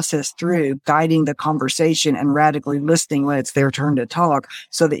you process through guiding the conversation and radically listening when it's their turn to talk,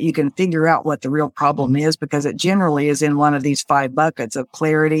 so that you can figure out what the real problem is, because it generally is in one of these 5 buckets of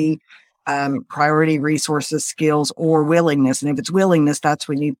clarity, priority, resources, skills, or willingness. And if it's willingness, that's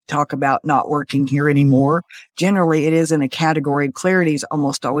when you talk about not working here anymore. Generally, it is in a category. Clarity is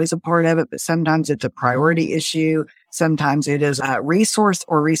almost always a part of it, but sometimes it's a priority issue. Sometimes it is a resource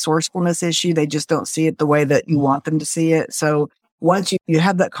or resourcefulness issue. They just don't see it the way that you want them to see it. So once you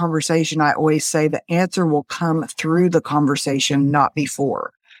have that conversation, I always say the answer will come through the conversation, not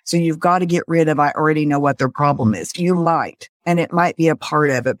before. So you've got to get rid of, I already know what their problem is. You might, and it might be a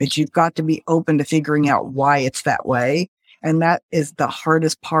part of it, but you've got to be open to figuring out why it's that way. And that is the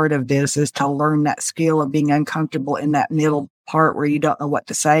hardest part of this, is to learn that skill of being uncomfortable in that middle part where you don't know what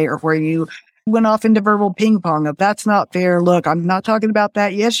to say, or where you went off into verbal ping pong of, that's not fair. Look, I'm not talking about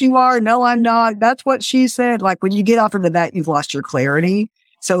that. Yes, you are. No, I'm not. That's what she said. Like when you get off into that, you've lost your clarity.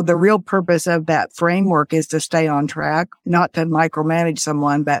 So the real purpose of that framework is to stay on track, not to micromanage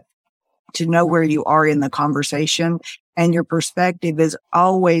someone, but to know where you are in the conversation And your perspective is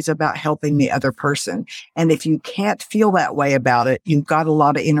always about helping the other person. And if you can't feel that way about it, you've got a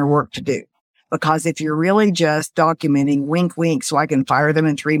lot of inner work to do. Because if you're really just documenting wink, wink, so I can fire them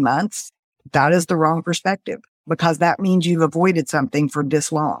in 3 months, that is the wrong perspective, because that means you've avoided something for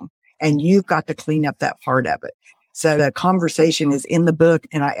this long and you've got to clean up that part of it. So the conversation is in the book.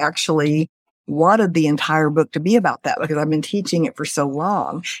 And I actually wanted the entire book to be about that because I've been teaching it for so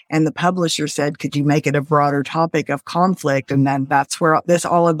long. And the publisher said, could you make it a broader topic of conflict? And then that's where this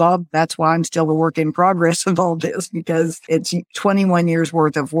all evolved. That's why I'm still a work in progress of all this, because it's 21 years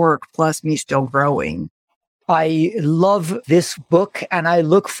worth of work plus me still growing. I love this book, and I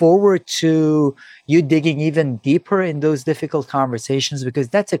look forward to you digging even deeper in those difficult conversations, because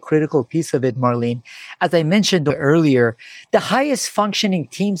that's a critical piece of it, Marlene. As I mentioned earlier, the highest functioning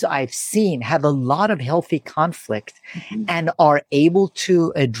teams I've seen have a lot of healthy conflict and are able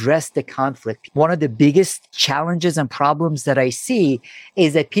to address the conflict. One of the biggest challenges and problems that I see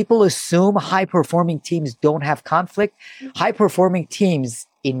is that people assume high-performing teams don't have conflict. High-performing teams,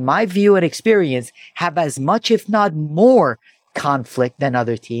 in my view and experience, have as much, if not more, conflict than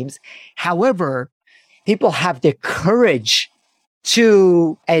other teams. However, people have the courage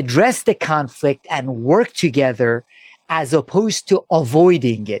to address the conflict and work together as opposed to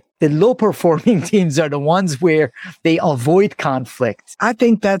avoiding it. The low-performing teams are the ones where they avoid conflict. I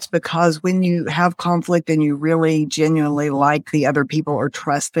think that's because when you have conflict and you really genuinely like the other people or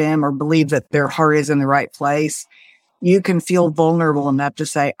trust them or believe that their heart is in the right place, you can feel vulnerable enough to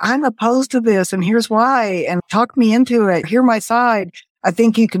say, I'm opposed to this and here's why, and talk me into it. Hear my side. I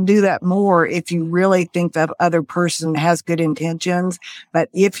think you can do that more if you really think that other person has good intentions. But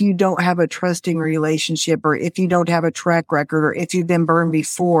if you don't have a trusting relationship, or if you don't have a track record, or if you've been burned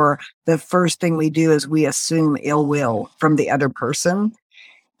before, the first thing we do is we assume ill will from the other person.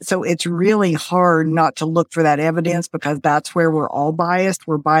 So it's really hard not to look for that evidence, because that's where we're all biased.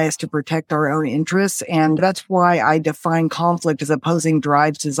 We're biased to protect our own interests. And that's why I define conflict as opposing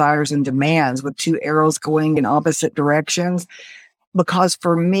drives, desires, and demands with two arrows going in opposite directions. Because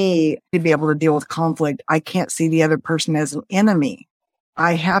for me to be able to deal with conflict, I can't see the other person as an enemy.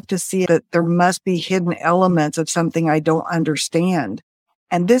 I have to see that there must be hidden elements of something I don't understand.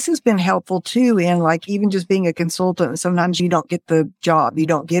 And this has been helpful too in like even just being a consultant. Sometimes you don't get the job, you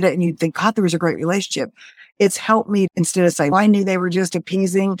don't get it, and you think, God, there was a great relationship. It's helped me, instead of saying, well, I knew they were just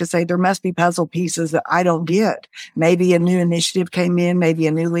appeasing, to say there must be puzzle pieces that I don't get. Maybe a new initiative came in, maybe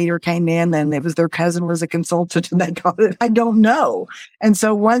a new leader came in, and it was their cousin was a consultant and they got it. I don't know. And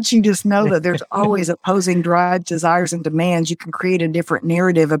so once you just know that there's always opposing drives, desires, and demands, you can create a different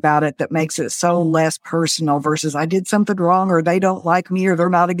narrative about it that makes it so less personal versus I did something wrong, or they don't like me, or they're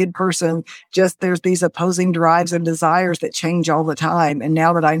not a good person. Just there's these opposing drives and desires that change all the time. And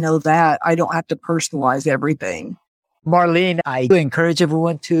now that I know that, I don't have to personalize everything. Marlene, I encourage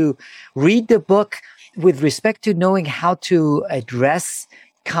everyone to read the book with respect to knowing how to address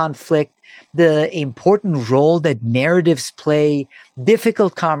conflict, the important role that narratives play,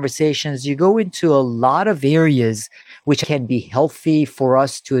 difficult conversations. You go into a lot of areas which can be healthy for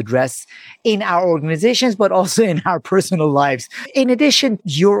us to address in our organizations, but also in our personal lives. In addition,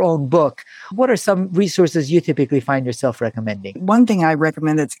 your own book, what are some resources you typically find yourself recommending? One thing I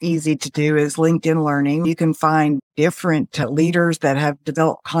recommend that's easy to do is LinkedIn Learning. You can find different leaders that have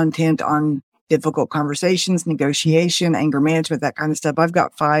developed content on difficult conversations, negotiation, anger management, that kind of stuff. I've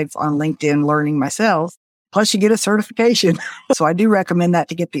got 5 on LinkedIn Learning myself. Plus, you get a certification. So I do recommend that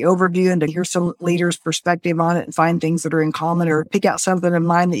to get the overview and to hear some leaders' perspective on it and find things that are in common, or pick out something of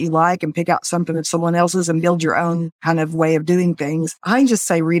mine that you like and pick out something of someone else's and build your own kind of way of doing things. I just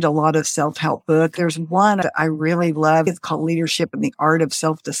say read a lot of self-help books. There's one that I really love. It's called Leadership and the Art of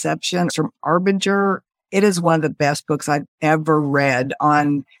Self-Deception. It's from Arbinger. It is one of the best books I've ever read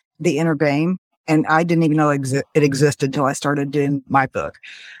on the inner game. And I didn't even know it existed until I started doing my book.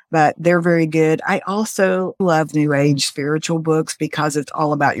 But they're very good. I also love New Age spiritual books because it's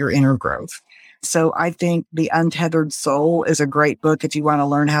all about your inner growth. So I think The Untethered Soul is a great book if you want to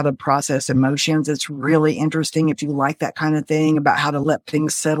learn how to process emotions. It's really interesting if you like that kind of thing, about how to let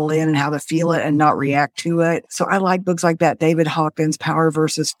things settle in and how to feel it and not react to it. So I like books like that. David Hawkins' Power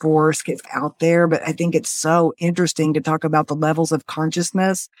versus Force gets out there, but I think it's so interesting to talk about the levels of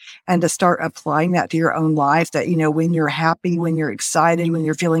consciousness and to start applying that to your own life, that, you know, when you're happy, when you're excited, when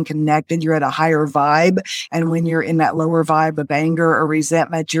you're feeling connected, you're at a higher vibe. And when you're in that lower vibe of anger or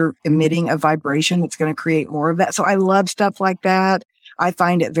resentment, you're emitting a vibration that's going to create more of that. So I love stuff like that. I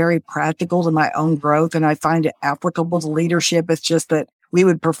find it very practical to my own growth, and I find it applicable to leadership. It's just that we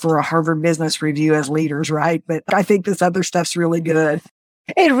would prefer a Harvard Business Review as leaders, right? But I think this other stuff's really good.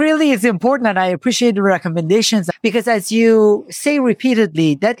 It really is important. And I appreciate the recommendations because as you say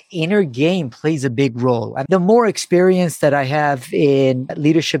repeatedly, that inner game plays a big role. And the more experience that I have in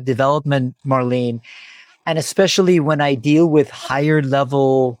leadership development, Marlene, and especially when I deal with higher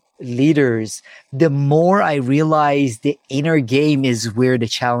level leaders, the more I realize the inner game is where the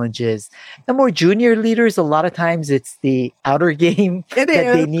challenge is. The more junior leaders, a lot of times it's the outer game that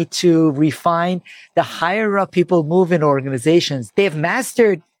they need to refine. The higher up people move in organizations, they've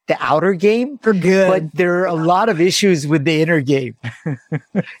mastered the outer game. They're good. But there are a lot of issues with the inner game.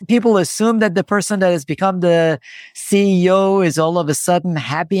 People assume that the person that has become the CEO is all of a sudden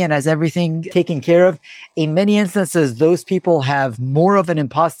happy and has everything taken care of. In many instances, those people have more of an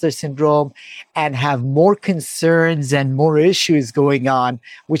imposter syndrome and have more concerns and more issues going on,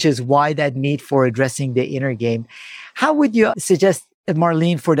 which is why that need for addressing the inner game. How would you suggest,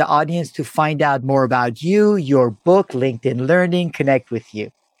 Marlene, for the audience to find out more about you, your book, LinkedIn Learning, connect with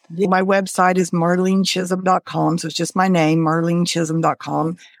you? My website is marlenechism.com. So it's just my name,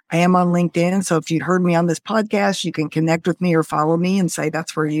 marlenechism.com. I am on LinkedIn. So if you heard me on this podcast, you can connect with me or follow me and say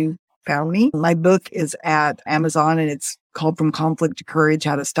that's where you found me. My book is at Amazon and it's called From Conflict to Courage,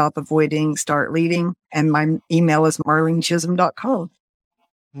 How to Stop Avoiding, Start Leading. And my email is marlenechism.com.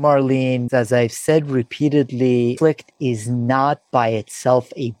 Marlene, as I've said repeatedly, conflict is not by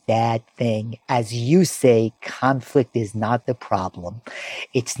itself a bad thing. As you say, conflict is not the problem.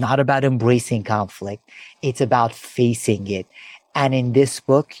 It's not about embracing conflict. It's about facing it. And in this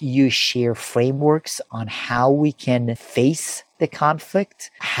book, you share frameworks on how we can face the conflict,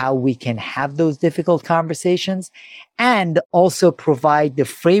 how we can have those difficult conversations, and also provide the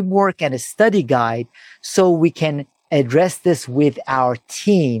framework and a study guide so we can address this with our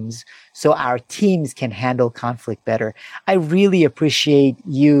teams so our teams can handle conflict better. I really appreciate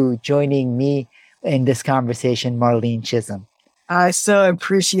you joining me in this conversation, Marlene Chism. I so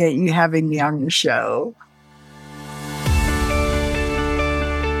appreciate you having me on your show.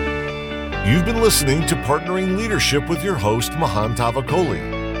 You've been listening to Partnering Leadership with your host, Mahan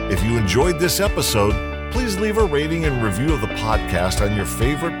Tavakoli. If you enjoyed this episode, please leave a rating and review of the podcast on your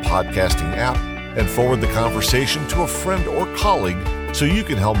favorite podcasting app and forward the conversation to a friend or colleague so you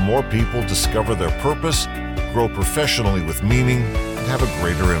can help more people discover their purpose, grow professionally with meaning, and have a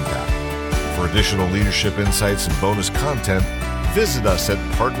greater impact. For additional leadership insights and bonus content, visit us at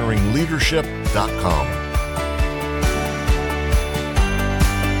partneringleadership.com.